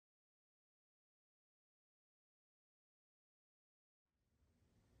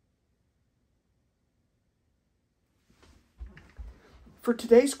For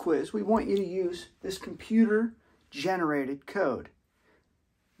today's quiz, we want you to use this computer-generated code,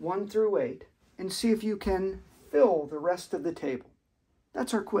 1 through 8, and see if you can fill the rest of the table.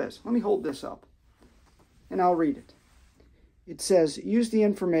 That's our quiz. Let me hold this up, and I'll read it. It says, use the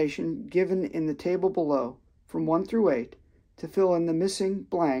information given in the table below from 1 through 8 to fill in the missing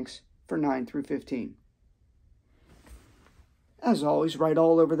blanks for 9 through 15. As always, write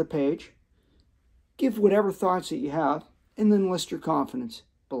all over the page. Give whatever thoughts that you have, and then list your confidence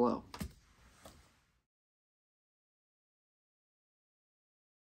below.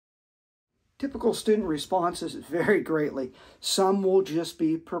 Typical student responses vary greatly. Some will just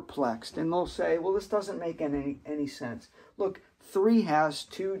be perplexed, and they'll say, well, this doesn't make any sense. Look, 3 has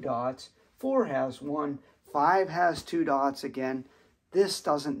 2 dots, 4 has 1, 5 has 2 dots again. This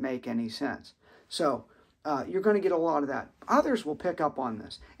doesn't make any sense. So you're going to get a lot of that. Others will pick up on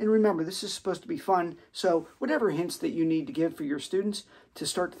this. And remember, this is supposed to be fun, so whatever hints that you need to give for your students to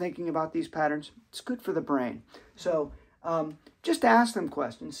start thinking about these patterns, it's good for the brain. So just ask them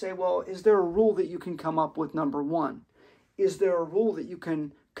questions. Say, well, is there a rule that you can come up with number 1? Is there a rule that you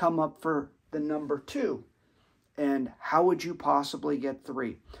can come up for the number 2? And how would you possibly get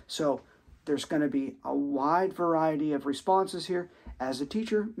 3? So there's going to be a wide variety of responses here. As a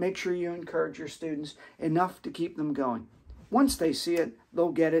teacher, make sure you encourage your students enough to keep them going. Once they see it,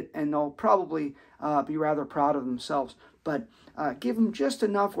 they'll get it, and they'll probably be rather proud of themselves. But give them just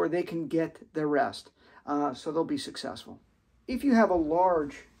enough where they can get the rest, so they'll be successful. If you have a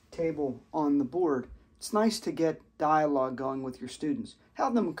large table on the board, it's nice to get dialogue going with your students.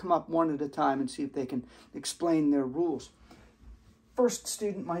 Have them come up one at a time and see if they can explain their rules. First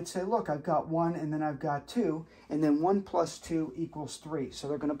student might say, look, I've got 1 and then I've got 2, and then 1 plus 2 equals 3. So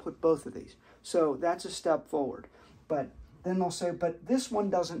they're going to put both of these. So that's a step forward. But then they'll say, but this one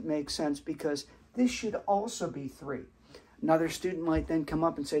doesn't make sense because this should also be 3. Another student might then come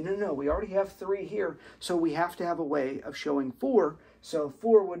up and say, no, we already have 3 here, so we have to have a way of showing 4. So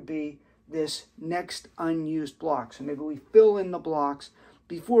 4 would be this next unused block. So maybe we fill in the blocks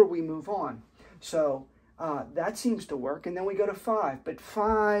before we move on. So that seems to work, and then we go to 5. But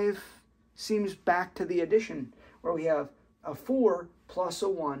 5 seems back to the addition, where we have a 4 plus a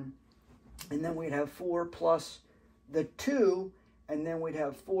 1, and then we'd have 4 plus the 2, and then we'd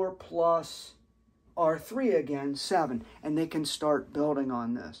have 4 plus our 3 again, 7. And they can start building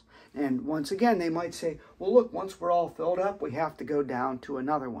on this. And once again, they might say, well, look, once we're all filled up, we have to go down to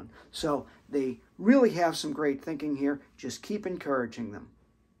another one. So they really have some great thinking here. Just keep encouraging them.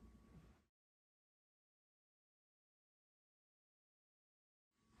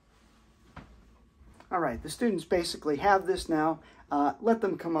 All right, the students basically have this now. Let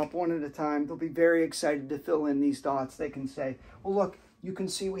them come up one at a time. They'll be very excited to fill in these dots. They can say, well, look, you can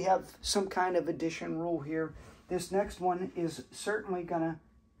see we have some kind of addition rule here. This next one is certainly going to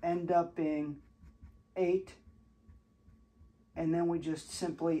end up being 8. And then we just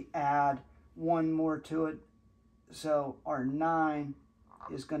simply add 1 more to it. So our 9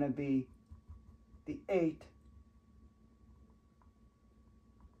 is going to be the 8.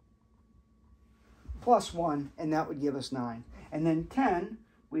 Plus 1, and that would give us 9. And then 10,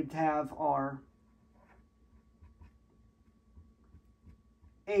 we'd have our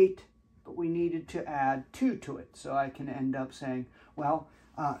 8, but we needed to add 2 to it. So I can end up saying, well,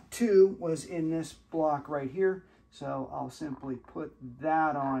 2 was in this block right here, so I'll simply put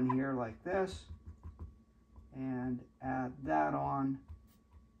that on here like this, and add that on.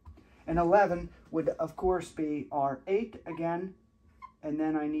 And 11 would, of course, be our 8 again, and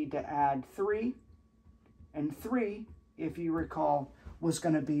then I need to add 3. And 3, if you recall, was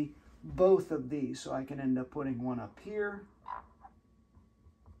going to be both of these. So I can end up putting one up here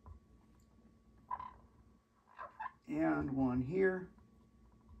and one here.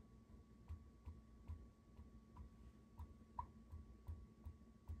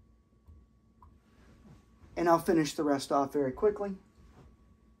 And I'll finish the rest off very quickly.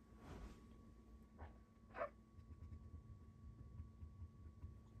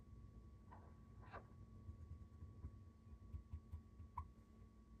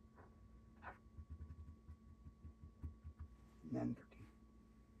 And 13.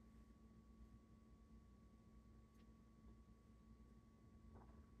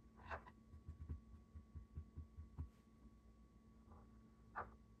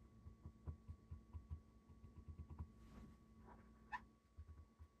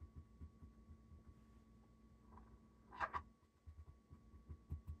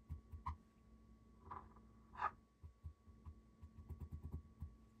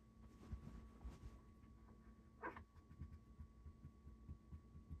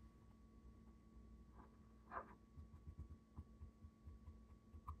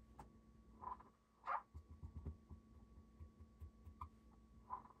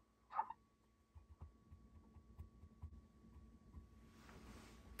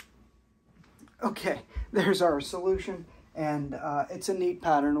 Okay, there's our solution, and it's a neat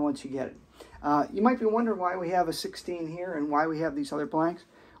pattern once you get it. You might be wondering why we have a 16 here and why we have these other blanks.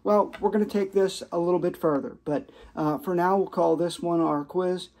 Well, we're going to take this a little bit further, but for now we'll call this one our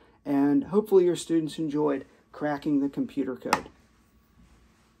quiz, and hopefully your students enjoyed cracking the computer code.